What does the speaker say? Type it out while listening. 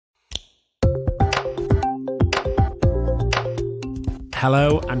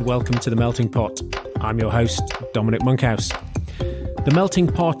Hello and welcome to The Melting Pot. I'm your host, Dominic Monkhouse. The Melting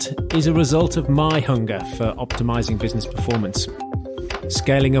Pot is a result of my hunger for optimizing business performance,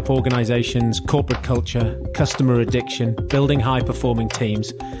 scaling up organizations, corporate culture, customer addiction, building high-performing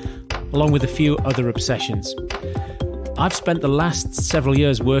teams, along with a few other obsessions. I've spent the last several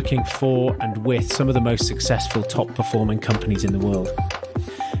years working for and with some of the most successful top-performing companies in the world.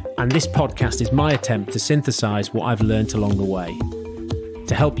 And this podcast is my attempt to synthesize what I've learned along the way,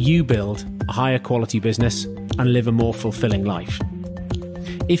 to help you build a higher quality business and live a more fulfilling life.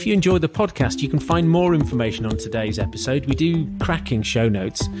 If you enjoy the podcast, you can find more information on today's episode. We do cracking show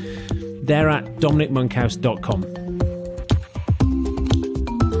notes. They're at dominicmonkhouse.com.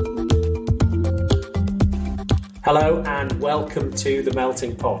 Hello and welcome to The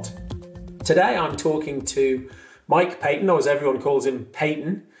Melting Pot. Today I'm talking to Mike Paton, or as everyone calls him,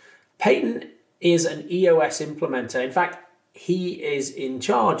 Paton. Paton is an EOS implementer. In fact, he is in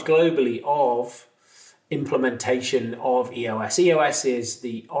charge globally of implementation of EOS. EOS is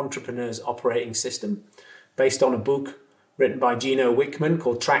the Entrepreneurial Operating System, based on a book written by Gino Wickman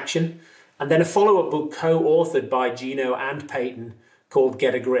called Traction, and then a follow-up book co-authored by Gino and Paton called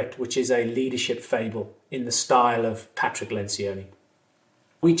Get a Grip, which is a leadership fable in the style of Patrick Lencioni.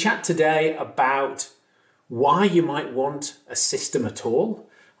 We chat today about why you might want a system at all,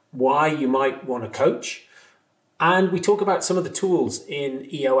 why you might want a coach, and we talk about some of the tools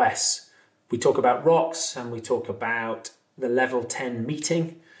in EOS. We talk about rocks and we talk about the level 10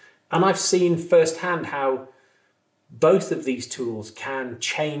 meeting. And I've seen firsthand how both of these tools can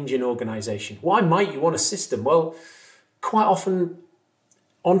change an organization. Why might you want a system? Well, quite often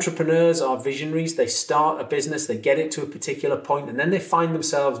entrepreneurs are visionaries. They start a business, they get it to a particular point, and then they find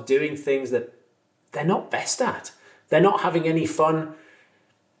themselves doing things that they're not best at. They're not having any fun.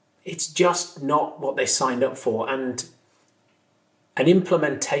 It's just not what they signed up for. And an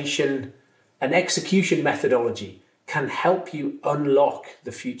implementation, an execution methodology can help you unlock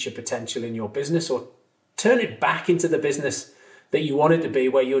the future potential in your business or turn it back into the business that you want it to be,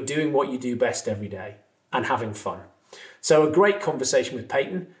 where you're doing what you do best every day and having fun. So a great conversation with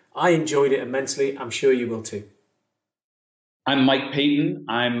Paton. I enjoyed it immensely. I'm sure you will too. I'm Mike Paton.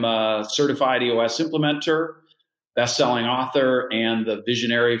 I'm a certified EOS implementer, best-selling author, and the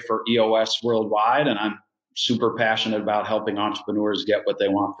visionary for EOS Worldwide. And I'm super passionate about helping entrepreneurs get what they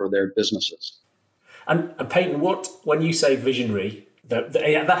want for their businesses. And Paton, when you say visionary, that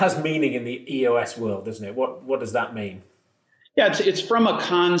has meaning in the EOS world, doesn't it? What does that mean? Yeah, it's from a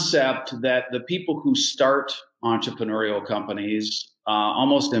concept that the people who start entrepreneurial companies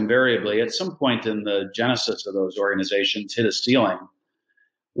almost invariably, at some point in the genesis of those organizations, hit a ceiling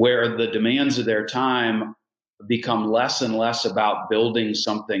where the demands of their time become less and less about building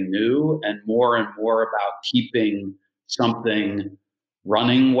something new and more about keeping something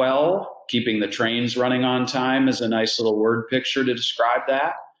running well. Keeping the trains running on time is a nice little word picture to describe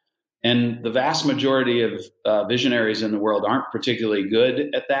that. And the vast majority of visionaries in the world aren't particularly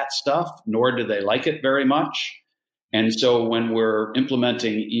good at that stuff, nor do they like it very much. And so when we're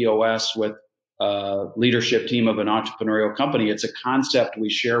implementing EOS with a leadership team of an entrepreneurial company, it's a concept we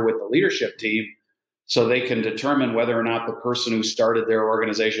share with the leadership team so they can determine whether or not the person who started their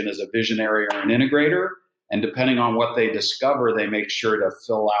organization is a visionary or an integrator. And depending on what they discover, they make sure to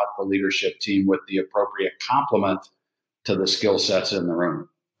fill out the leadership team with the appropriate complement to the skill sets in the room.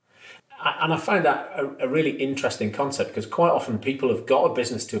 And I find that a really interesting concept, because quite often people have got a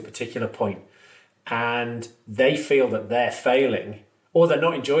business to a particular point and they feel that they're failing, or they're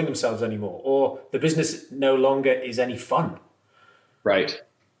not enjoying themselves anymore, or the business no longer is any fun. Right.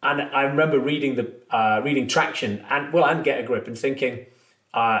 And I remember reading Traction and Get a Grip and thinking,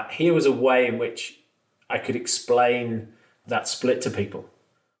 here was a way in which I could explain that split to people.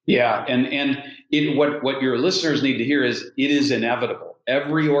 Yeah, and what your listeners need to hear is it is inevitable.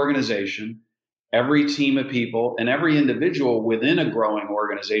 Every organization, every team of people, and every individual within a growing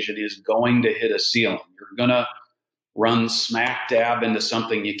organization is going to hit a ceiling. You're going to run smack dab into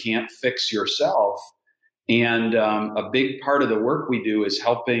something you can't fix yourself. And a big part of the work we do is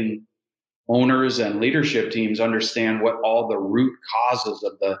helping owners and leadership teams understand what all the root causes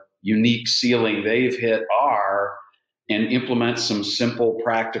of the unique ceiling they've hit are, and implement some simple,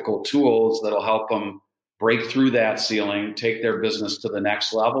 practical tools that'll help them break through that ceiling, take their business to the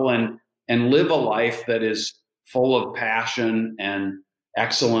next level, and live a life that is full of passion and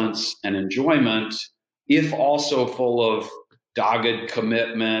excellence and enjoyment, if also full of dogged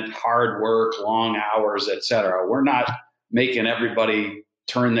commitment, hard work, long hours, etc. We're not making everybody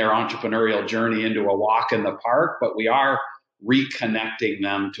turn their entrepreneurial journey into a walk in the park, but we are reconnecting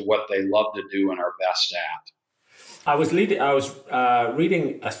them to what they love to do and are best at. I was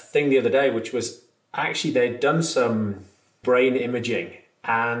reading a thing the other day, which was actually they'd done some brain imaging,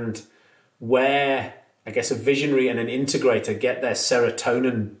 and where I guess a visionary and an integrator get their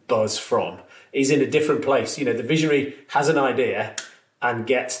serotonin buzz from is in a different place. You know, the visionary has an idea and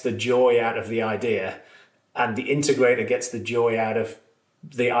gets the joy out of the idea, and the integrator gets the joy out of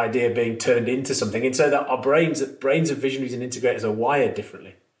the idea being turned into something. And so that our brains of visionaries and integrators are wired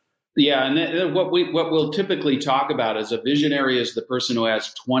differently. Yeah, and what we'll typically talk about is a visionary is the person who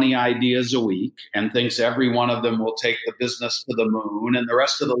has 20 ideas a week and thinks every one of them will take the business to the moon, and the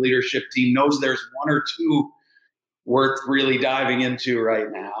rest of the leadership team knows there's one or two worth really diving into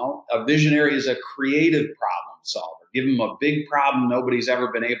right now. A visionary is a creative problem solver. Give them a big problem nobody's ever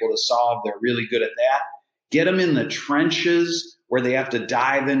been able to solve. They're really good at that. Get them in the trenches where they have to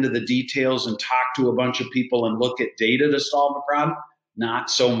dive into the details and talk to a bunch of people and look at data to solve a problem. Not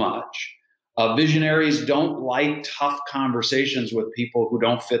so much. Visionaries don't like tough conversations with people who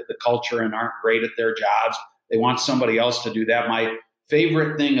don't fit the culture and aren't great at their jobs. They want somebody else to do that. My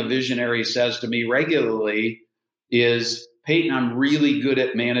favorite thing a visionary says to me regularly is, Paton, I'm really good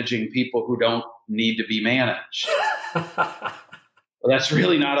at managing people who don't need to be managed. Well, that's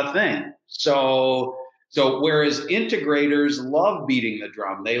really not a thing. So whereas integrators love beating the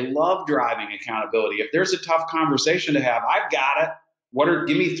drum, they love driving accountability. If there's a tough conversation to have, I've got it.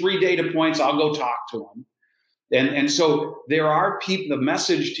 Give me 3 data points, I'll go talk to them. And so there are people, the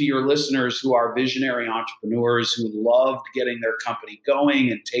message to your listeners who are visionary entrepreneurs who loved getting their company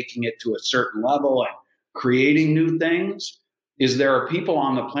going and taking it to a certain level and creating new things, is there are people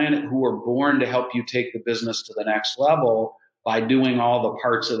on the planet who are born to help you take the business to the next level by doing all the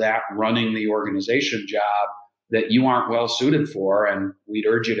parts of that, running the organization job that you aren't well suited for. And we'd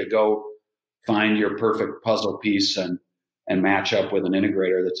urge you to go find your perfect puzzle piece and match up with an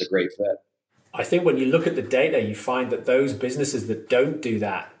integrator that's a great fit. I think when you look at the data, you find that those businesses that don't do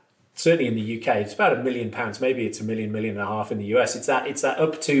that, certainly in the UK, it's about £1 million. Maybe it's $1 million, $1.5 million in the US. It's that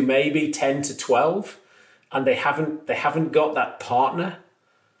up to maybe 10 to 12, and they haven't got that partner.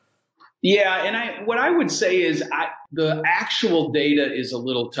 Yeah, and what I would say is the actual data is a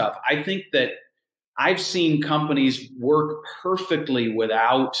little tough. I think that I've seen companies work perfectly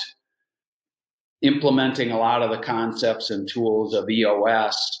without implementing a lot of the concepts and tools of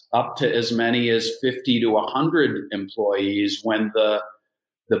EOS up to as many as 50 to 100 employees when the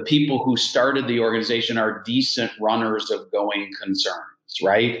people who started the organization are decent runners of going concerns,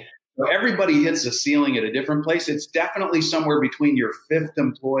 right? So everybody hits a ceiling at a different place. It's definitely somewhere between your 5th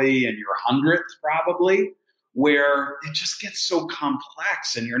employee and your 100th probably, where it just gets so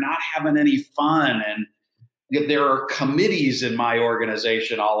complex and you're not having any fun. And there are committees in my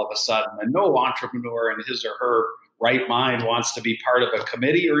organization all of a sudden, and no entrepreneur in his or her right mind wants to be part of a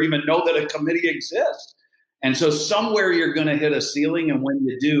committee or even know that a committee exists. And so somewhere you're going to hit a ceiling, and when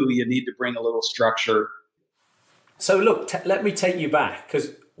you do, you need to bring a little structure. So look, let me take you back,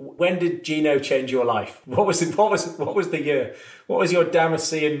 because when did Gino change your life? What was the year? What was your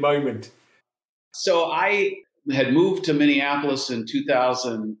Damascene moment? So I had moved to Minneapolis in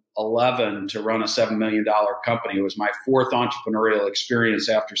 2011 to run a $7 million company. It was my 4th entrepreneurial experience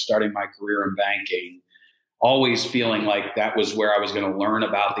after starting my career in banking, always feeling like that was where I was going to learn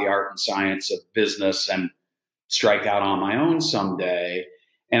about the art and science of business and strike out on my own someday.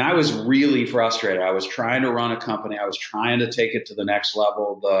 And I was really frustrated. I was trying to run a company. I was trying to take it to the next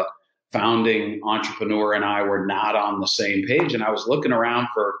level. The founding entrepreneur and I were not on the same page. And I was looking around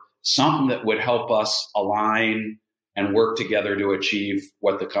for something that would help us align and work together to achieve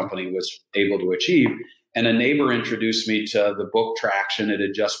what the company was able to achieve. And a neighbor introduced me to the book Traction. It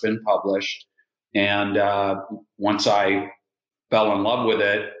had just been published. And once I fell in love with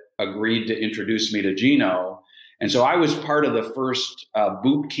it, agreed to introduce me to Gino. And so I was part of the first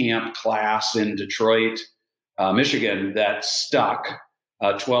boot camp class in Detroit, Michigan, that stuck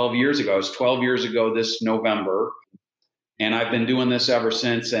 12 years ago. It was 12 years ago this November. And I've been doing this ever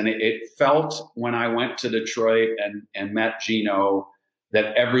since. And it felt when I went to Detroit and met Gino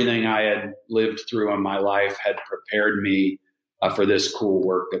that everything I had lived through in my life had prepared me for this cool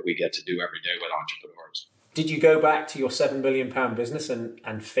work that we get to do every day with entrepreneurs. Did you go back to your £7 million business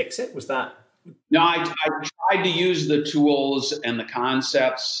and fix it? Was that? No, I tried to use the tools and the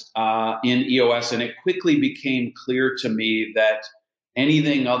concepts in EOS, and it quickly became clear to me that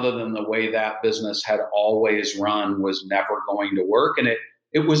anything other than the way that business had always run was never going to work. And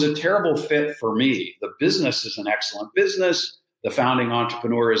it was a terrible fit for me. The business is an excellent business. The founding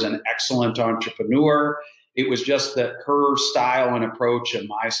entrepreneur is an excellent entrepreneur. It was just that her style and approach and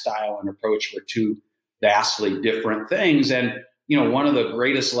my style and approach were two vastly different things. And one of the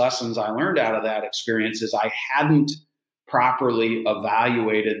greatest lessons I learned out of that experience is I hadn't properly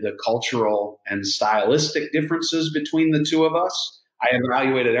evaluated the cultural and stylistic differences between the two of us. I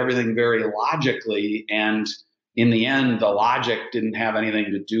evaluated everything very logically, and in the end, the logic didn't have anything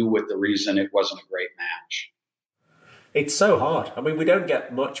to do with the reason it wasn't a great match. It's so hard. I mean, we don't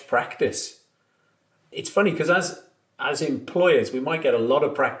get much practice. It's funny because as employers, we might get a lot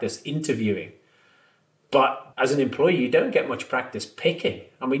of practice interviewing, but as an employee, you don't get much practice picking.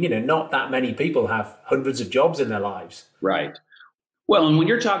 I mean, not that many people have hundreds of jobs in their lives. Right. Well, and when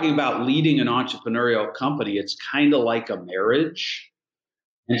you're talking about leading an entrepreneurial company, it's kind of like a marriage.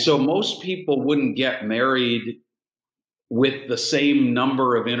 And so most people wouldn't get married with the same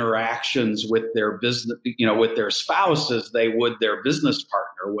number of interactions with their business, with their spouse as they would their business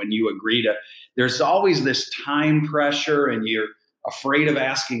partner. When you agree to, there's always this time pressure, and you're afraid of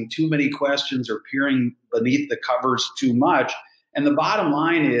asking too many questions or peering beneath the covers too much. And the bottom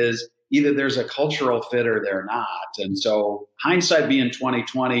line is either there's a cultural fit or they're not. And so hindsight being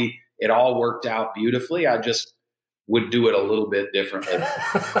 2020, it all worked out beautifully. I just would do it a little bit differently.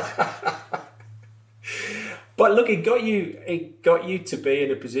 But look, it got you to be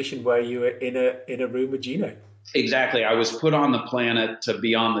in a position where you were in a room with Gino. Exactly. I was put on the planet to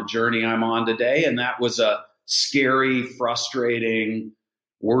be on the journey I'm on today. And that was a scary, frustrating,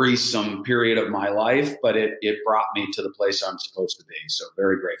 worrisome period of my life, but it brought me to the place I'm supposed to be. So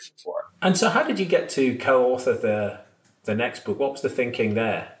very grateful for it. And so how did you get to co-author the next book? What was the thinking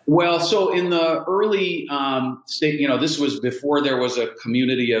there? Well, so in the early state, this was before there was a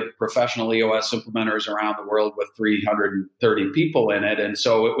community of professional EOS implementers around the world with 330 people in it. And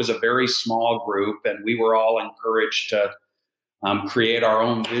so it was a very small group, and we were all encouraged to create our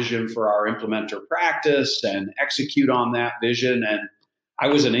own vision for our implementer practice and execute on that vision. And I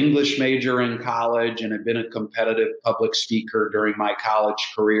was an English major in college and had been a competitive public speaker during my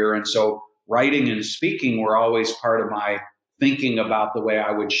college career. And so writing and speaking were always part of my thinking about the way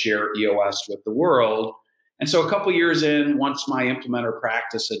I would share EOS with the world. And so a couple years in, once my implementer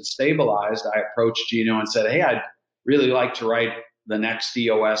practice had stabilized, I approached Gino and said, hey, I'd really like to write the next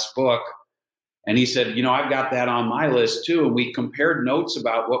EOS book. And he said, I've got that on my list too. And we compared notes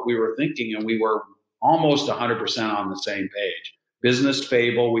about what we were thinking, and we were almost 100% on the same page. Business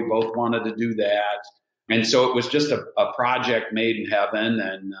fable, we both wanted to do that. And so it was just a project made in heaven.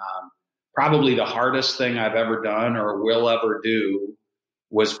 And probably the hardest thing I've ever done or will ever do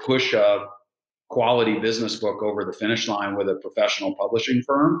was push a quality business book over the finish line with a professional publishing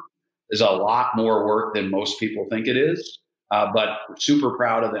firm. There's a lot more work than most people think it is, but super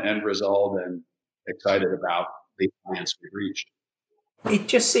proud of the end result and excited about the audience we've reached. It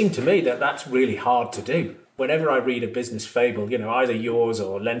just seemed to me that that's really hard to do. Whenever I read a business fable, either yours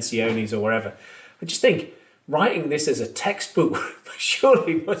or Lencioni's or wherever, I just think writing this as a textbook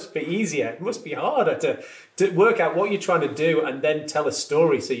surely must be easier. It must be harder to work out what you're trying to do and then tell a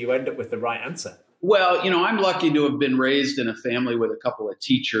story so you end up with the right answer. Well, I'm lucky to have been raised in a family with a couple of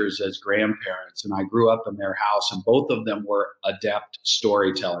teachers as grandparents, and I grew up in their house, and both of them were adept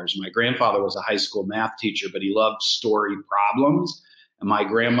storytellers. My grandfather was a high school math teacher, but he loved story problems. And my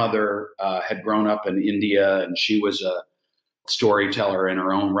grandmother had grown up in India, and she was a storyteller in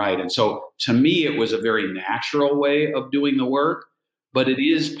her own right. And so to me, it was a very natural way of doing the work. But it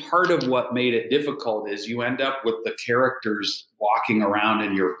is part of what made it difficult is you end up with the characters walking around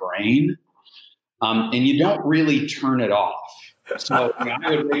in your brain, and you don't really turn it off. So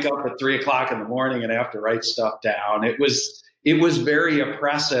I would wake up at 3 o'clock in the morning and have to write stuff down. It was very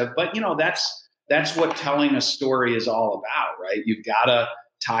oppressive, but that's what telling a story is all about, right? You've got to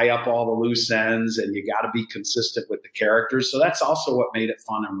tie up all the loose ends, and you got to be consistent with the characters. So that's also what made it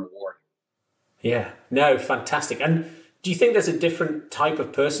fun and rewarding. Yeah, no, fantastic. And do you think there's a different type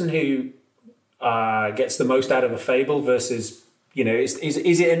of person who gets the most out of a fable versus,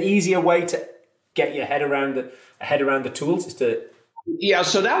 is it an easier way to get your head around the tools? Yeah,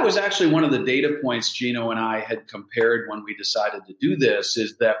 so that was actually one of the data points Gino and I had compared when we decided to do this,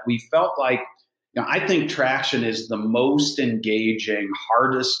 is that we felt like, I think Traction is the most engaging,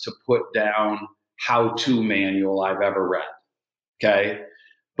 hardest to put down how-to manual I've ever read, okay?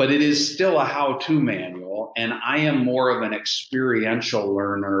 But it is still a how-to manual, and I am more of an experiential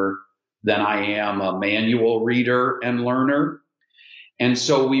learner than I am a manual reader and learner. And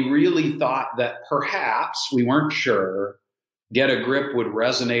so we really thought that perhaps, we weren't sure, Get a Grip would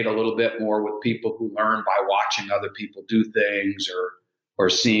resonate a little bit more with people who learn by watching other people do things or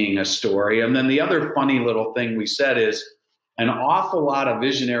seeing a story. And then the other funny little thing we said is an awful lot of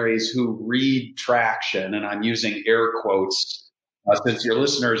visionaries who read Traction, and I'm using air quotes since your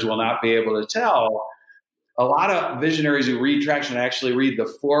listeners will not be able to tell, a lot of visionaries who read Traction actually read the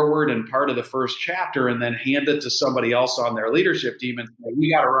foreword and part of the first chapter and then hand it to somebody else on their leadership team and say,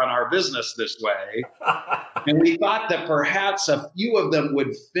 we got to run our business this way. And we thought that perhaps a few of them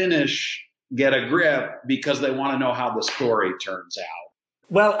would finish Get a Grip because they want to know how the story turns out.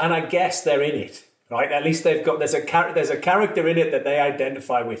 Well, and I guess they're in it, right? At least there's a character in it that they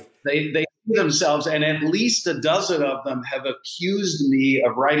identify with. They see themselves, and at least a dozen of them have accused me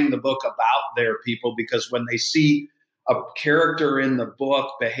of writing the book about their people, because when they see a character in the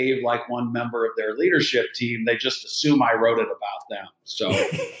book behave like one member of their leadership team, they just assume I wrote it about them. So,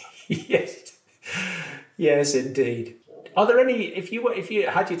 yes, indeed. Are there any? If you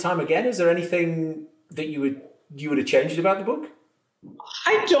had your time again, is there anything that you would have changed about the book?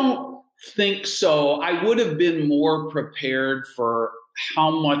 I don't think so. I would have been more prepared for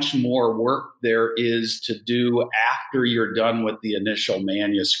how much more work there is to do after you're done with the initial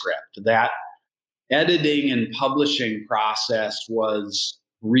manuscript. That editing and publishing process was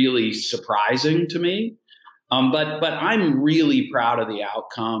really surprising to me. But I'm really proud of the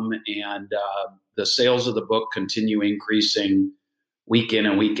outcome, and the sales of the book continue increasing week in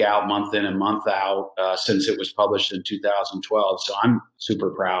and week out, month in and month out, since it was published in 2012. So I'm super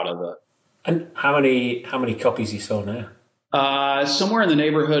proud of it. And how many copies you sold now? Somewhere in the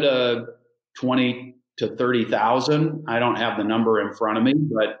neighborhood of 20 to 30,000. I don't have the number in front of me,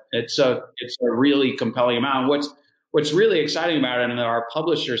 but it's a really compelling amount. What's really exciting about it, and our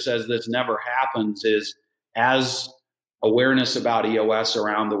publisher says this never happens, is as awareness about EOS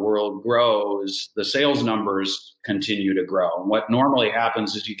around the world grows, the sales numbers continue to grow. And what normally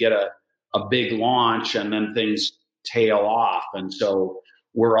happens is you get a big launch and then things tail off. And so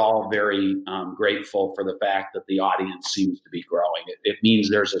we're all very grateful for the fact that the audience seems to be growing. It means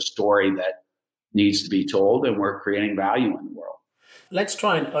there's a story that needs to be told, and we're creating value in the world. Let's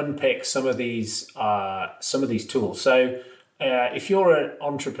try and unpick some of these tools. So if you're an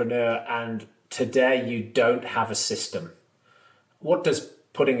entrepreneur and today you don't have a system, what does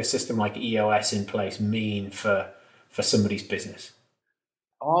putting a system like EOS in place mean for somebody's business?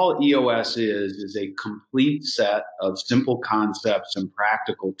 All EOS is a complete set of simple concepts and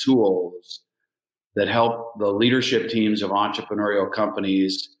practical tools that help the leadership teams of entrepreneurial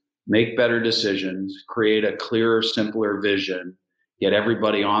companies make better decisions, create a clearer, simpler vision, get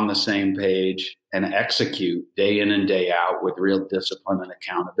everybody on the same page, and execute day in and day out with real discipline and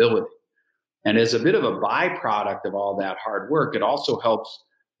accountability. And as a bit of a byproduct of all that hard work, it also helps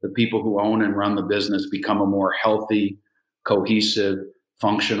the people who own and run the business become a more healthy, cohesive,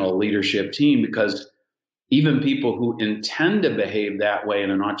 functional leadership team, because even people who intend to behave that way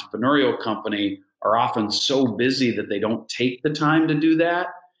in an entrepreneurial company are often so busy that they don't take the time to do that.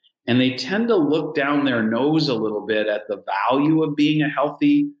 And they tend to look down their nose a little bit at the value of being a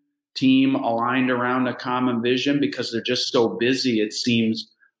healthy team aligned around a common vision, because they're just so busy it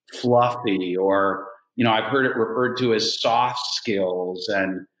seems fluffy, or, I've heard it referred to as soft skills.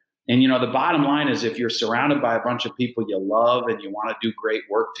 And the bottom line is, if you're surrounded by a bunch of people you love and you want to do great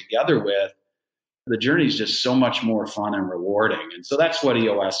work together with, the journey is just so much more fun and rewarding. And so that's what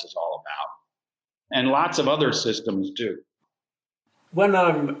EOS is all about. And lots of other systems too. When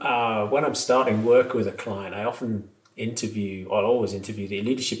I'm starting work with a client, I always interview the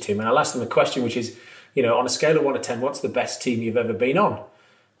leadership team, and I'll ask them a question, which is, on a scale of 1 to 10, what's the best team you've ever been on?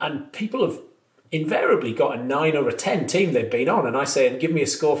 And people have invariably got a 9 or a 10 team they've been on. And I say, and give me a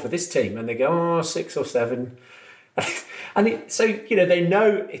score for this team. And they go, 6 or 7. And they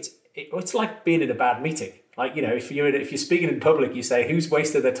know it's like being in a bad meeting. Like, if you're speaking in public, you say, who's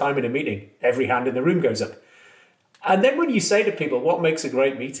wasted their time in a meeting? Every hand in the room goes up. And then when you say to people, what makes a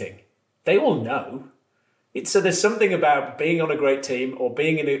great meeting? They all know. So there's something about being on a great team, or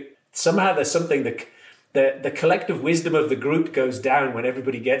being somehow there's something that the collective wisdom of the group goes down when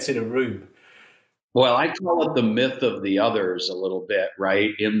everybody gets in a room. Well, I call it the myth of the others a little bit,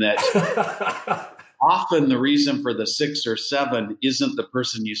 right? In that often the reason for the 6 or 7 isn't the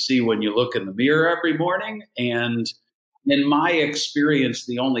person you see when you look in the mirror every morning. And in my experience,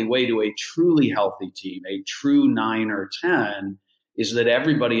 the only way to a truly healthy team, a true 9 or 10, is that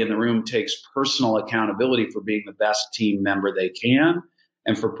everybody in the room takes personal accountability for being the best team member they can,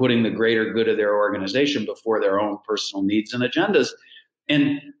 and for putting the greater good of their organization before their own personal needs and agendas.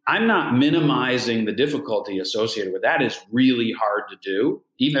 And I'm not minimizing the difficulty associated with that. It's really hard to do.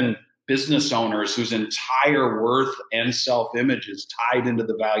 Even business owners whose entire worth and self-image is tied into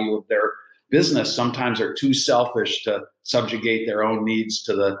the value of their business sometimes are too selfish to subjugate their own needs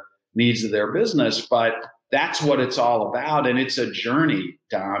to the needs of their business. But that's what it's all about. And it's a journey,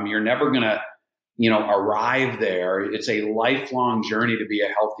 Dom. You're never going to arrive there. It's a lifelong journey to be a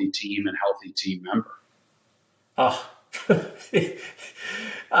healthy team and healthy team member. Oh,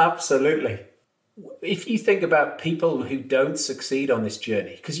 absolutely. If you think about people who don't succeed on this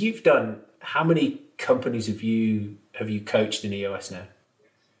journey, because you've done, how many companies have you coached in EOS now?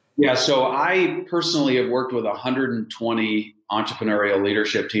 Yeah, so I personally have worked with 120 entrepreneurial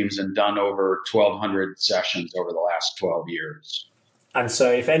leadership teams and done over 1,200 sessions over the last 12 years. And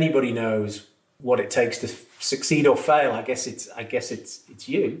so, if anybody knows what it takes to succeed or fail, I guess it's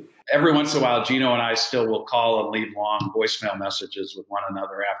you. Every once in a while, Gino and I still will call and leave long voicemail messages with one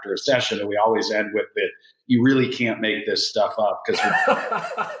another after a session, and we always end with it. You really can't make this stuff up, because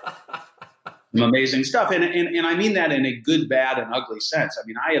amazing stuff. And I mean that in a good, bad, and ugly sense. I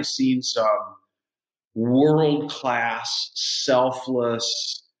mean, I have seen some world-class,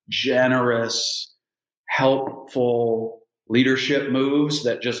 selfless, generous, helpful leadership moves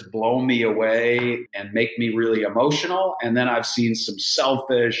that just blow me away and make me really emotional. And then I've seen some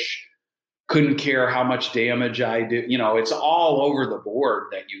selfish, couldn't care how much damage I do. You know, it's all over the board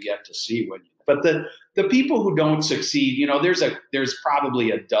that you get to see when you. But the people who don't succeed, you know, there's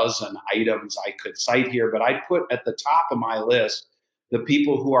probably a dozen items I could cite here, but I put at the top of my list the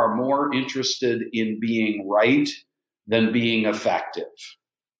people who are more interested in being right than being effective.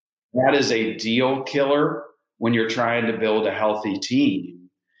 That is a deal killer when you're trying to build a healthy team.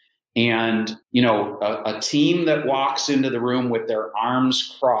 And, you know, a team that walks into the room with their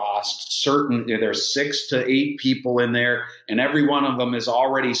arms crossed, certain there's 6 to 8 people in there, and every one of them is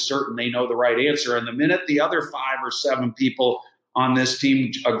already certain they know the right answer. And the minute the other 5 or 7 people on this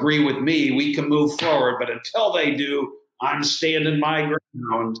team agree with me, we can move forward. But until they do, I'm standing my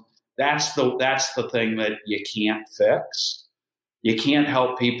ground. That's the thing that you can't fix. You can't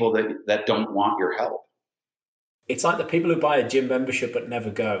help people that don't want your help. It's like the people who buy a gym membership but never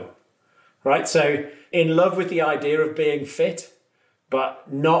go, right? So in love with the idea of being fit,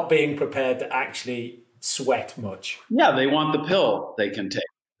 but not being prepared to actually sweat much. Yeah, they want the pill they can take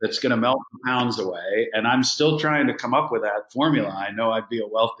that's going to melt the pounds away. And I'm still trying to come up with that formula. I know I'd be a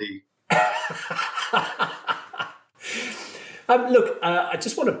wealthy... Look, I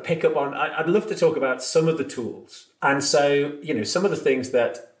just want to pick up on, I'd love to talk about some of the tools. And so, you know, some of the things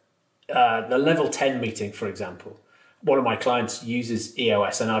that the level 10 meeting, for example, one of my clients uses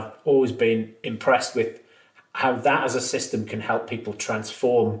EOS, and I've always been impressed with how that as a system can help people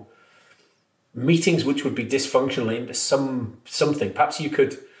transform meetings which would be dysfunctional into something. Perhaps you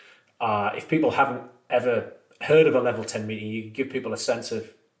could, if people haven't ever heard of a level 10 meeting, you could give people a sense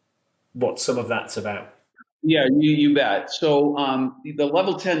of what some of that's about. Yeah, you bet. So the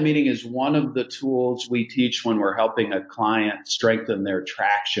level 10 meeting is one of the tools we teach when we're helping a client strengthen their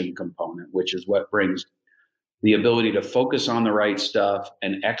traction component, which is what brings the ability to focus on the right stuff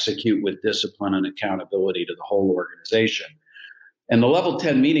and execute with discipline and accountability to the whole organization. And the level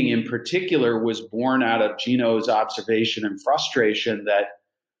 10 meeting in particular was born out of Gino's observation and frustration that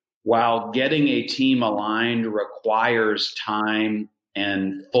while getting a team aligned requires time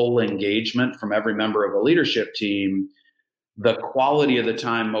and full engagement from every member of a leadership team, the quality of the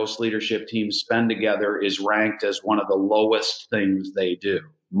time most leadership teams spend together is ranked as one of the lowest things they do.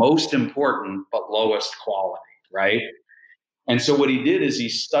 Most important, but lowest quality, right? And so what he did is he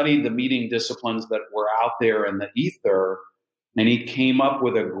studied the meeting disciplines that were out there in the ether, and he came up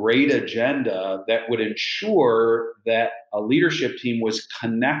with a great agenda that would ensure that a leadership team was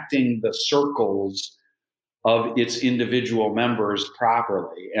connecting the circles of its individual members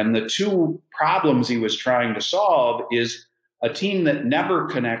properly. And the two problems he was trying to solve is a team that never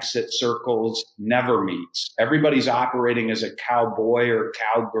connects its circles never meets. Everybody's operating as a cowboy or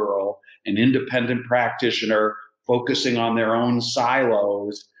cowgirl, an independent practitioner focusing on their own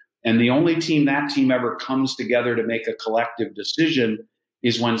silos. And the only team that team ever comes together to make a collective decision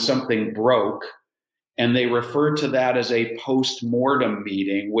is when something broke. And they refer to that as a post-mortem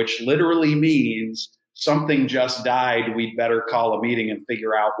meeting, which literally means something just died, we'd better call a meeting and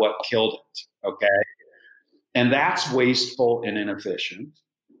figure out what killed it, okay? And that's wasteful and inefficient.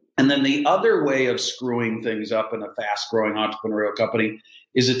 And then the other way of screwing things up in a fast-growing entrepreneurial company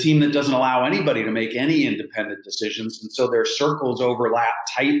is a team that doesn't allow anybody to make any independent decisions. And so their circles overlap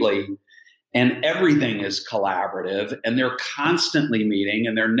tightly and everything is collaborative and they're constantly meeting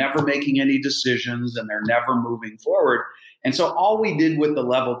and they're never making any decisions and they're never moving forward. And so all we did with the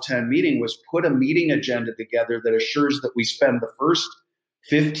level 10 meeting was put a meeting agenda together that assures that we spend the first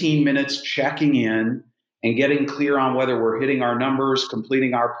 15 minutes checking in and getting clear on whether we're hitting our numbers,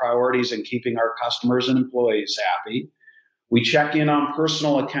 completing our priorities, and keeping our customers and employees happy. We check in on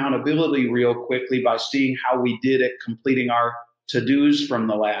personal accountability real quickly by seeing how we did at completing our to-dos from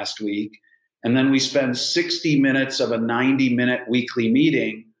the last week. And then we spend 60 minutes of a 90-minute weekly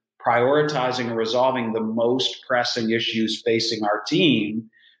meeting prioritizing and resolving the most pressing issues facing our team,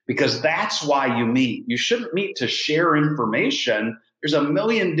 because that's why you meet. You shouldn't meet to share information. There's a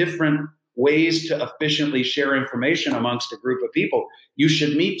million different ways to efficiently share information amongst a group of people. You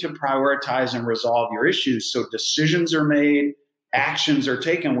should meet to prioritize and resolve your issues so decisions are made, actions are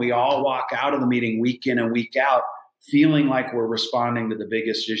taken. We all walk out of the meeting week in and week out feeling like we're responding to the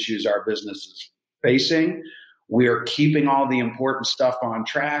biggest issues our business is facing. We're keeping all the important stuff on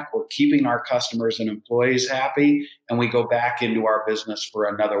track. We're keeping our customers and employees happy. And we go back into our business for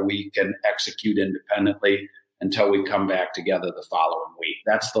another week and execute independently until we come back together the following week.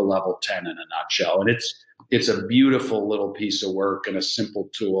 That's the level 10 in a nutshell. And it's a beautiful little piece of work and a simple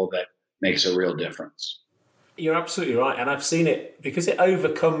tool that makes a real difference. You're absolutely right. And I've seen it because it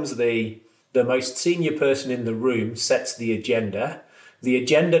overcomes the most senior person in the room sets the agenda. The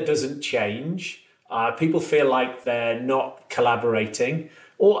agenda doesn't change. People feel like they're not collaborating,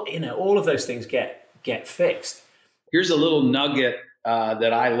 or all of those things get fixed. Here's a little nugget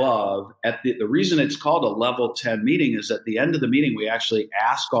that I love. The reason it's called a level 10 meeting is at the end of the meeting, we actually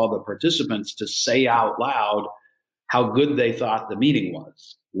ask all the participants to say out loud how good they thought the meeting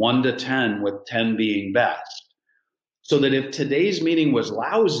was, 1 to 10, with 10 being best. So that if today's meeting was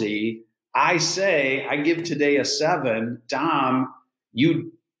lousy, I give today a 7. Dom,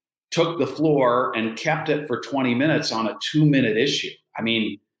 you took the floor and kept it for 20 minutes on a 2-minute issue. I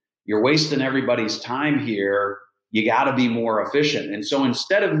mean, you're wasting everybody's time here. You got to be more efficient. And so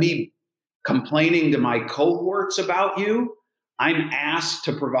instead of me complaining to my cohorts about you, I'm asked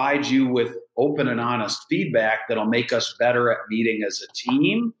to provide you with open and honest feedback that'll make us better at meeting as a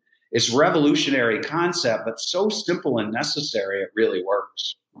team. It's a revolutionary concept, but so simple and necessary, it really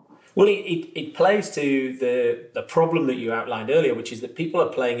works. Well, it plays to the problem that you outlined earlier, which is that people are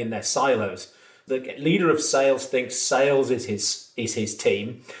playing in their silos. The leader of sales thinks sales is his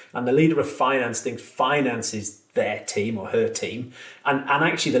team, and the leader of finance thinks finance is their team or her team. And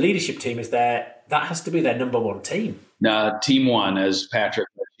actually, the leadership team is that has to be their number one team. Team one, as Patrick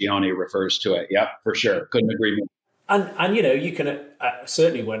Lencioni refers to it. Yep, for sure. Couldn't agree more. And you can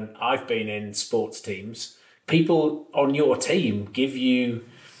certainly, when I've been in sports teams, people on your team give you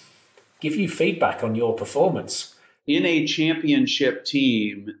feedback on your performance. In a championship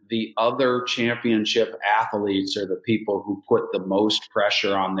team, the other championship athletes are the people who put the most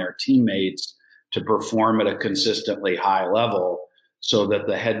pressure on their teammates to perform at a consistently high level, so that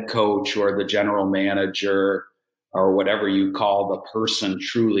the head coach or the general manager or whatever you call the person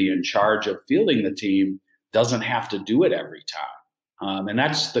truly in charge of fielding the team doesn't have to do it every time. And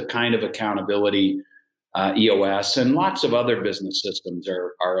that's the kind of accountability EOS and lots of other business systems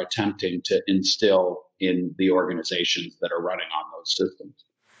are attempting to instill in the organizations that are running on those systems.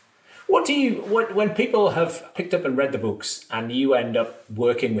 When people have picked up and read the books and you end up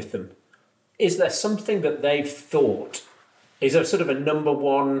working with them, is there something that they've thought? Is there sort of a number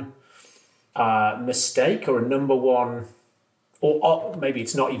one mistake or a number one, or maybe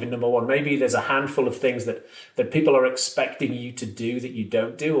it's not even number one, maybe there's a handful of things that people are expecting you to do that you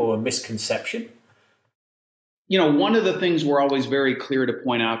don't do, or a misconception? One of the things we're always very clear to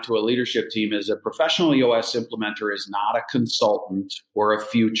point out to a leadership team is a professional EOS implementer is not a consultant or a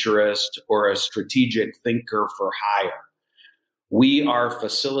futurist or a strategic thinker for hire. We are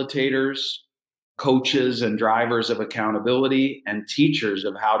facilitators, coaches, and drivers of accountability and teachers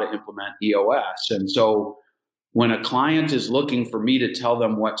of how to implement EOS. And so when a client is looking for me to tell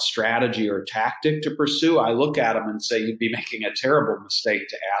them what strategy or tactic to pursue, I look at them and say, you'd be making a terrible mistake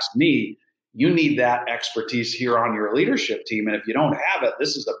to ask me. You need that expertise here on your leadership team. And if you don't have it,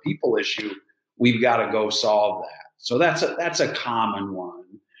 this is a people issue. We've got to go solve that. So that's a common one.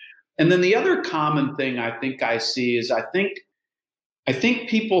 And then the other common thing I think I see is I think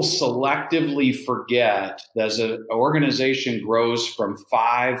people selectively forget that as an organization grows from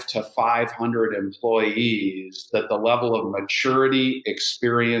 5 to 500 employees, that the level of maturity,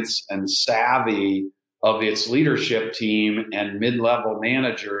 experience, and savvy of its leadership team and mid-level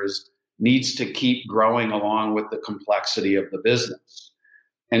managers needs to keep growing along with the complexity of the business.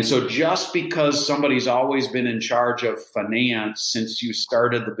 And so just because somebody's always been in charge of finance since you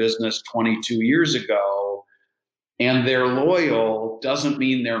started the business 22 years ago, and they're loyal, doesn't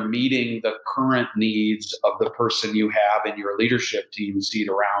mean they're meeting the current needs of the person you have in your leadership team seat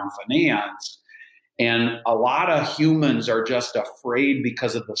around finance. And a lot of humans are just afraid,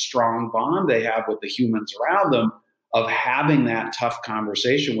 because of the strong bond they have with the humans around them, of having that tough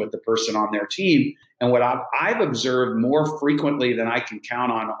conversation with the person on their team. And what I've observed more frequently than I can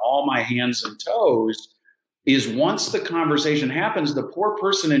count on all my hands and toes is once the conversation happens, the poor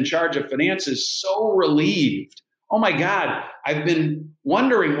person in charge of finance is so relieved. Oh my God, I've been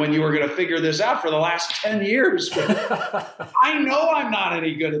wondering when you were going to figure this out for the last 10 years. I know I'm not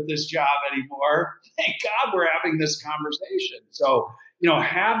any good at this job anymore. Thank God we're having this conversation. So,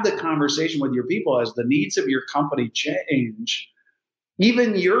 have the conversation with your people as the needs of your company change.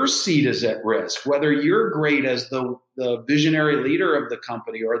 Even your seat is at risk, whether you're great as the visionary leader of the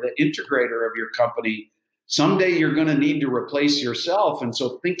company or the integrator of your company. Someday you're going to need to replace yourself. And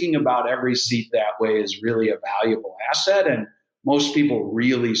so thinking about every seat that way is really a valuable asset. And most people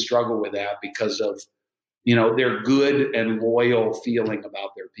really struggle with that because of, their good and loyal feeling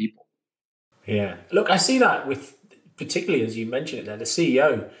about their people. Yeah. Look, I see that with, particularly as you mentioned it there, the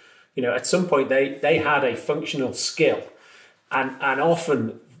CEO, at some point they had a functional skill. And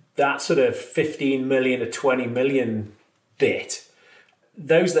often that sort of 15 million to 20 million bit,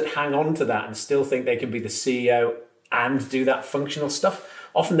 those that hang on to that and still think they can be the CEO and do that functional stuff,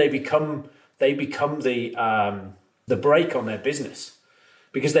 often they become the brake on their business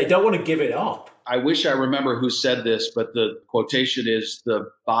because they don't want to give it up. I wish I remember who said this, but the quotation is the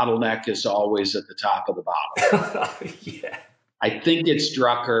bottleneck is always at the top of the bottle. Yeah. I think it's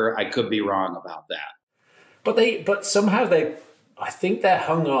Drucker. I could be wrong about that. But somehow I think they're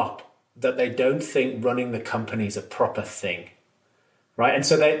hung up that they don't think running the company is a proper thing, right? And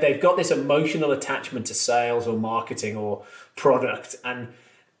so they've got this emotional attachment to sales or marketing or product. And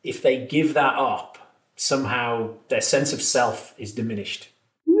if they give that up, somehow their sense of self is diminished.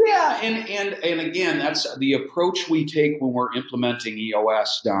 Yeah, and again, that's the approach we take when we're implementing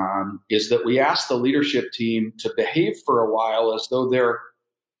EOS, Don, is that we ask the leadership team to behave for a while as though they're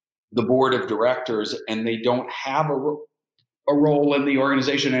the board of directors and they don't have a role in the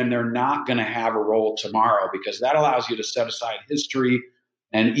organization and they're not going to have a role tomorrow, because that allows you to set aside history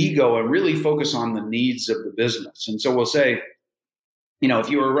and ego and really focus on the needs of the business. And so we'll say, if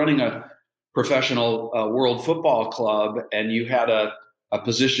you were running a professional world football club and you had a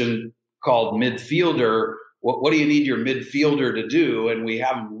position called midfielder, what do you need your midfielder to do? And we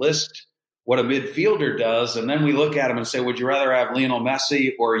have them list what a midfielder does. And then we look at them and say, would you rather have Lionel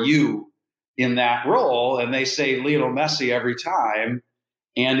Messi or you in that role? And they say Lionel Messi every time.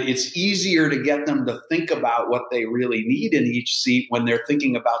 And it's easier to get them to think about what they really need in each seat when they're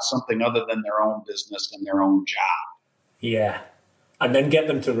thinking about something other than their own business and their own job. Yeah. And then get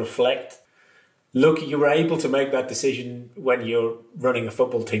them to reflect. Look, you were able to make that decision when you're running a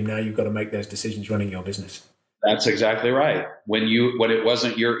football team. Now you've got to make those decisions running your business. That's exactly right. When it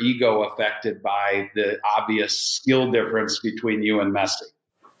wasn't your ego affected by the obvious skill difference between you and Messi.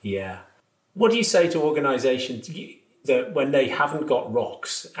 Yeah. What do you say to organizations that when they haven't got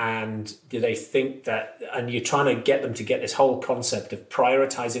rocks, and do they think that, and you're trying to get them to get this whole concept of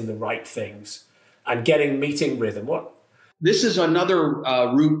prioritizing the right things and getting meeting rhythm? This is another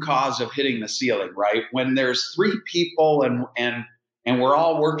root cause of hitting the ceiling, right? When there's three people and we're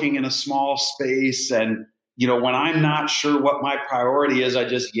all working in a small space, and when I'm not sure what my priority is, I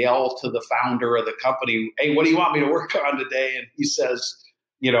just yell to the founder of the company, "Hey, what do you want me to work on today?" And he says,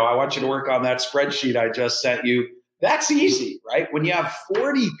 "I want you to work on that spreadsheet I just sent you." That's easy, right? When you have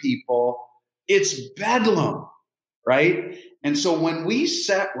 40 people, it's bedlam, right? And so when we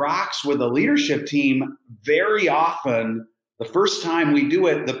set rocks with a leadership team, very often, the first time we do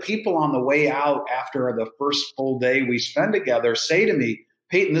it, the people on the way out after the first full day we spend together say to me,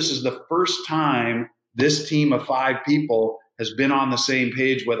 "Paton, this is the first time this team of 5 people has been on the same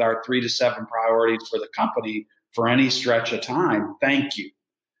page with our 3 to 7 priorities for the company for any stretch of time. Thank you."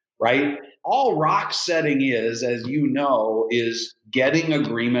 Right? All rock setting is, as you know, is getting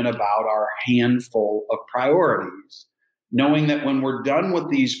agreement about our handful of priorities. Knowing that when we're done with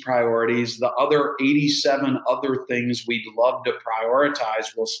these priorities, the other 87 other things we'd love to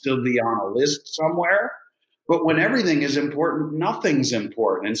prioritize will still be on a list somewhere. But when everything is important, nothing's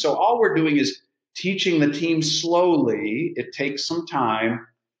important. And so all we're doing is teaching the team slowly. It takes some time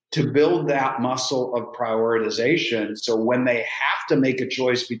to build that muscle of prioritization. So when they have to make a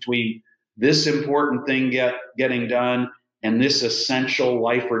choice between this important thing getting done and this essential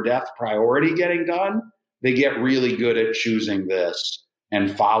life or death priority getting done, they get really good at choosing this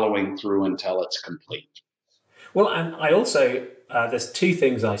and following through until it's complete. Well, and I also, there's 2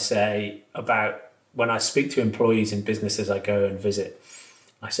 things I say about when I speak to employees in businesses I go and visit.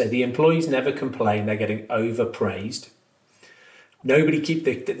 I say the employees never complain they're getting overpraised.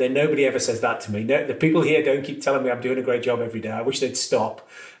 Nobody ever says that to me. No, the people here don't keep telling me I'm doing a great job every day. I wish they'd stop.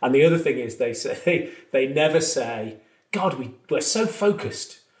 And the other thing is they never say, "God, we're so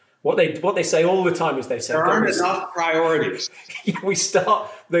focused." What they say all the time is they say, "There aren't enough priorities." we start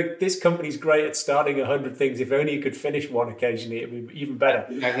this company's great at starting 100 things. If only you could finish one occasionally, it would be even better.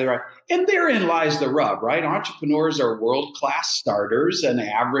 Exactly right. And therein lies the rub, right? Entrepreneurs are world-class starters and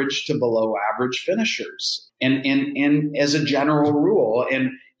average to below average finishers. And as a general rule,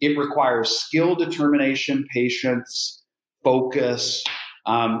 and it requires skill, determination, patience, focus.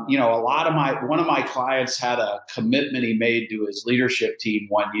 One of my clients had a commitment he made to his leadership team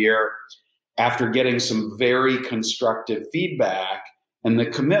one year after getting some very constructive feedback. And the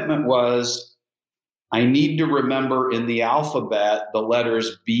commitment was, I need to remember in the alphabet, the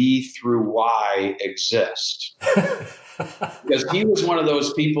letters B through Y exist. Because he was one of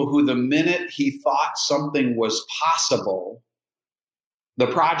those people who the minute he thought something was possible, the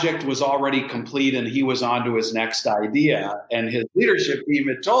project was already complete and he was on to his next idea. And his leadership team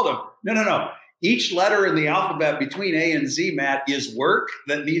had told him, no. Each letter in the alphabet between A and Z, Matt, is work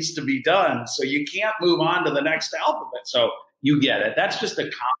that needs to be done. So you can't move on to the next alphabet. So you get it. That's just a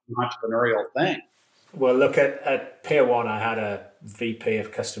common entrepreneurial thing. Well, look, at Pier 1, I had a VP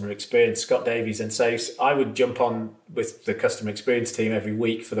of customer experience, Scott Davies. And so I would jump on with the customer experience team every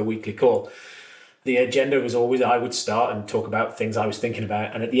week for the weekly call. The agenda was always, I would start and talk about things I was thinking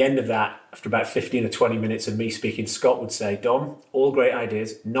about. And at the end of that, after about 15 or 20 minutes of me speaking, Scott would say, Dom, all great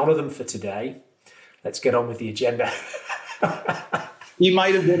ideas, none of them for today. Let's get on with the agenda. He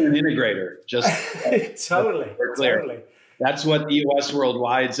might have been an integrator. Just Totally. That's what EOS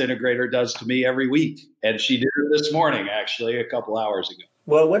Worldwide's integrator does to me every week. And she did it this morning, actually, a couple hours ago.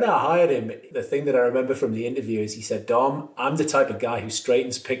 Well, when I hired him, the thing that I remember from the interview is he said, Dom, I'm the type of guy who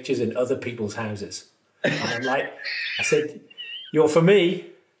straightens pictures in other people's houses. And I'm like, I said, you're for me.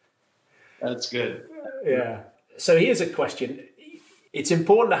 That's good. Yeah. So here's a question. It's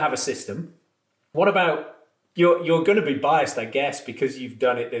important to have a system. What about, you're going to be biased, I guess, because you've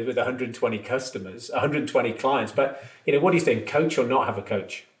done it with 120 customers, 120 clients. But, what do you think, coach or not have a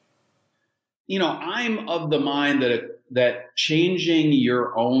coach? I'm of the mind that changing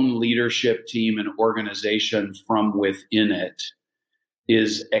your own leadership team and organization from within it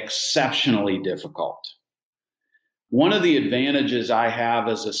is exceptionally difficult. One of the advantages I have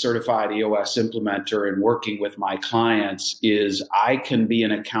as a certified EOS implementer and working with my clients is I can be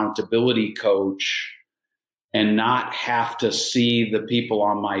an accountability coach and not have to see the people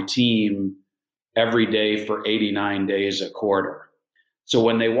on my team every day for 89 days a quarter. So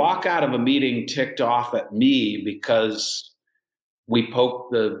when they walk out of a meeting ticked off at me because we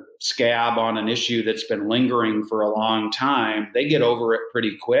poked the scab on an issue that's been lingering for a long time, they get over it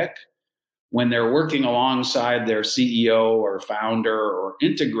pretty quick. When they're working alongside their CEO or founder or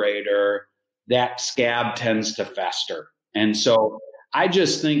integrator, that scab tends to fester. And so I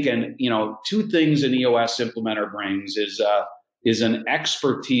just think, two things an EOS implementer brings is an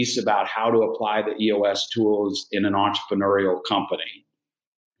expertise about how to apply the EOS tools in an entrepreneurial company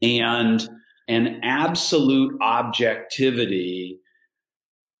and an absolute objectivity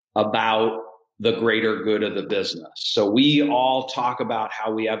about the greater good of the business. So we all talk about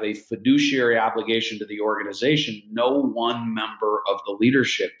how we have a fiduciary obligation to the organization, no one member of the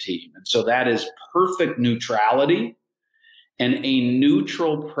leadership team. And so that is perfect neutrality and a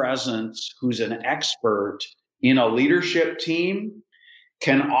neutral presence who's an expert in a leadership team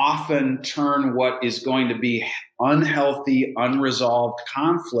can often turn what is going to be unhealthy, unresolved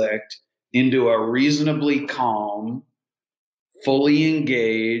conflict into a reasonably calm, fully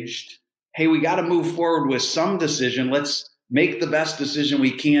engaged, hey, we got to move forward with some decision. Let's make the best decision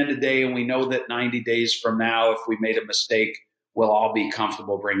we can today. And we know that 90 days from now, if we made a mistake, we'll all be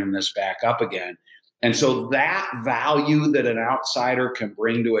comfortable bringing this back up again. And so that value that an outsider can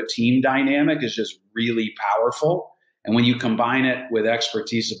bring to a team dynamic is just really powerful. And when you combine it with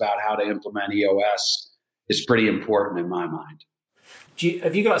expertise about how to implement EOS, it's pretty important in my mind.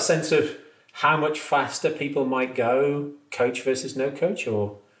 Have you got a sense of how much faster people might go, coach versus no coach,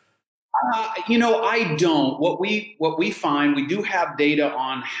 or? I don't. What we find, we do have data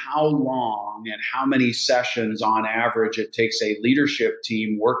on how long and how many sessions on average it takes a leadership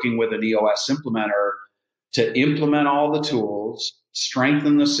team working with an EOS implementer to implement all the tools,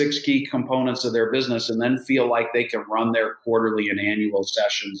 strengthen the 6 key components of their business, and then feel like they can run their quarterly and annual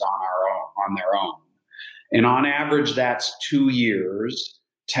sessions on their own. And on average, that's 2 years,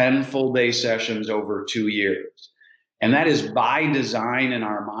 10 full day sessions over 2 years. And that is by design in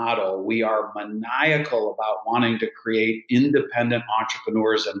our model. We are maniacal about wanting to create independent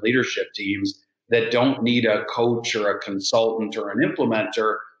entrepreneurs and leadership teams that don't need a coach or a consultant or an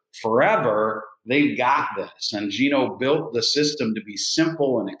implementer forever. They've got this. And Gino built the system to be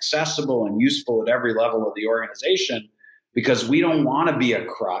simple and accessible and useful at every level of the organization because we don't want to be a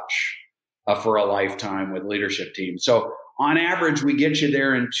crutch for a lifetime with leadership teams. So on average, we get you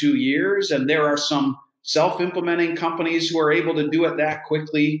there in 2 years. And there are some self-implementing companies who are able to do it that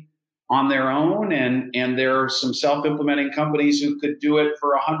quickly on their own. And there are some self-implementing companies who could do it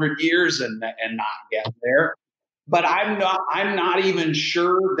for 100 years and not get there. But I'm not even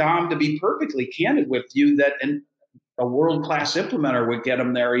sure, Dom, to be perfectly candid with you, that a world-class implementer would get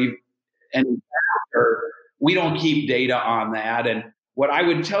them there any faster. We don't keep data on that. And what I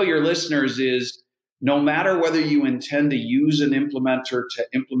would tell your listeners is, no matter whether you intend to use an implementer to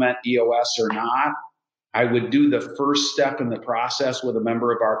implement EOS or not, I would do the first step in the process with a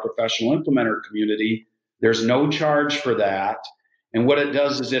member of our professional implementer community. There's no charge for that. And what it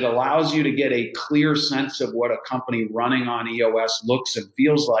does is it allows you to get a clear sense of what a company running on EOS looks and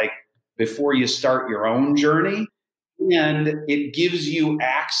feels like before you start your own journey. And it gives you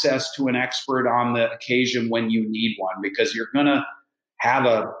access to an expert on the occasion when you need one, because you're going to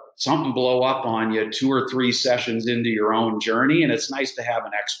have something blow up on you 2 or 3 sessions into your own journey. And it's nice to have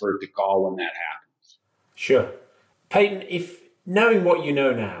an expert to call when that happens. Sure. Paton, if knowing what you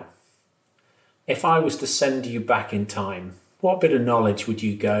know now, if I was to send you back in time, what bit of knowledge would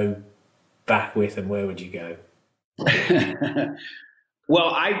you go back with, and where would you go?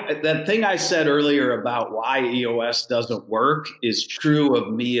 Well, that thing I said earlier about why EOS doesn't work is true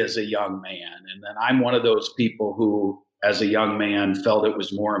of me as a young man. And then I'm one of those people who, as a young man, felt it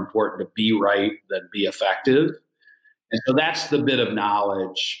was more important to be right than be effective. And so that's the bit of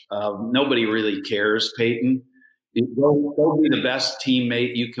knowledge. Nobody really cares, Paton. Go be the best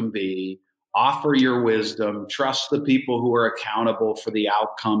teammate you can be. Offer your wisdom. Trust the people who are accountable for the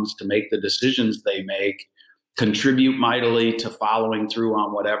outcomes to make the decisions they make. Contribute mightily to following through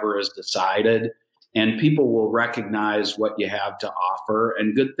on whatever is decided. And people will recognize what you have to offer,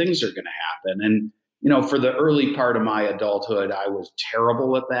 and good things are going to happen. And, for the early part of my adulthood, I was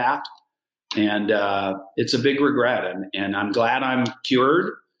terrible at that. And it's a big regret. And I'm glad I'm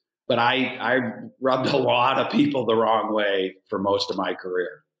cured. But I rubbed a lot of people the wrong way for most of my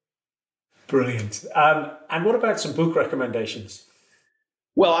career. Brilliant. And what about some book recommendations?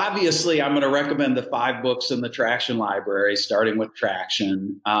 Well, obviously, I'm going to recommend the 5 books in the Traction library, starting with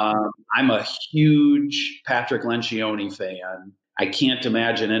Traction. I'm a huge Patrick Lencioni fan. I can't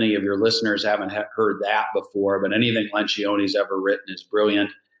imagine any of your listeners haven't heard that before, but anything Lencioni's ever written is brilliant.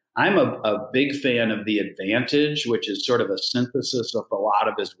 I'm a big fan of The Advantage, which is sort of a synthesis of a lot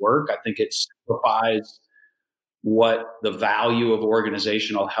of his work. I think it simplifies what the value of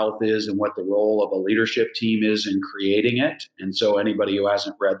organizational health is and what the role of a leadership team is in creating it. And so anybody who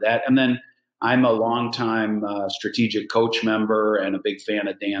hasn't read that. And then I'm a longtime strategic coach member and a big fan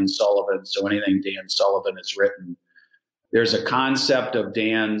of Dan Sullivan. So anything Dan Sullivan has written. There's a concept of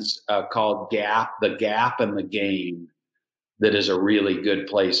Dan's called the gap and the gain, that is a really good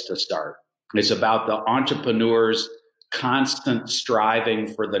place to start. It's about the entrepreneur's constant striving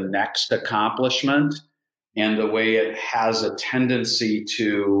for the next accomplishment, and the way it has a tendency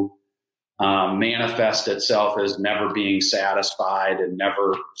to manifest itself as never being satisfied and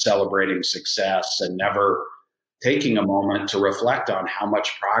never celebrating success and never taking a moment to reflect on how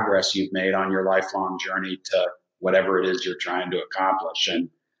much progress you've made on your lifelong journey to whatever it is you're trying to accomplish. And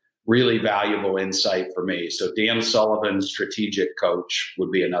really valuable insight for me. So Dan Sullivan's Strategic Coach would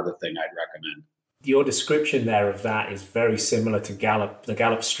be another thing I'd recommend. Your description there of that is very similar to the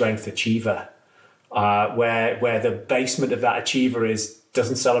Gallup Strength Achiever, where the basement of that achiever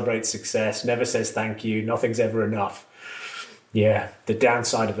doesn't celebrate success, never says thank you, nothing's ever enough. Yeah, the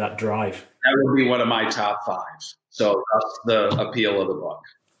downside of that drive. That would be one of my top 5. So that's the appeal of the book.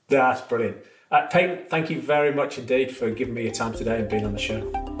 That's brilliant. Paton, thank you very much indeed for giving me your time today and being on the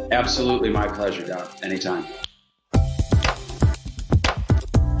show. Absolutely my pleasure, Don. Anytime.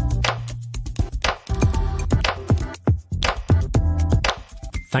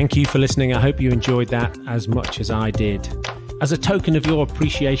 Thank you for listening. I hope you enjoyed that as much as I did. As a token of your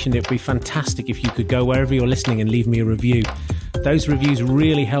appreciation, it'd be fantastic if you could go wherever you're listening and leave me a review. Those reviews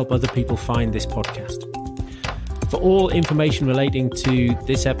really help other people find this podcast. For all information relating to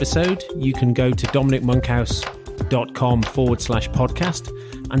this episode, you can go to dominicmonkhouse.com/podcast,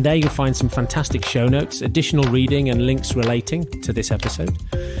 and there you'll find some fantastic show notes, additional reading and links relating to this episode.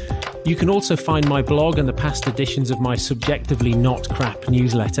 You can also find my blog and the past editions of my subjectively not crap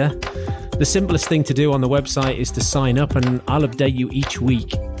newsletter. The simplest thing to do on the website is to sign up, and I'll update you each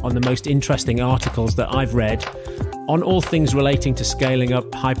week on the most interesting articles that I've read on all things relating to scaling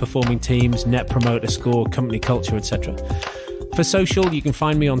up high-performing teams, net promoter score, company culture, etc. For social, you can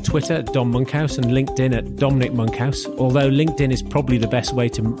find me on Twitter at Dom Monkhouse and LinkedIn at Dominic Monkhouse, although LinkedIn is probably the best way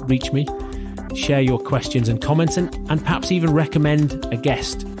to reach me. Share your questions and comments, and perhaps even recommend a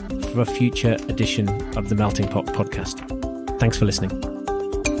guest for a future edition of the Melting Pot podcast. Thanks for listening.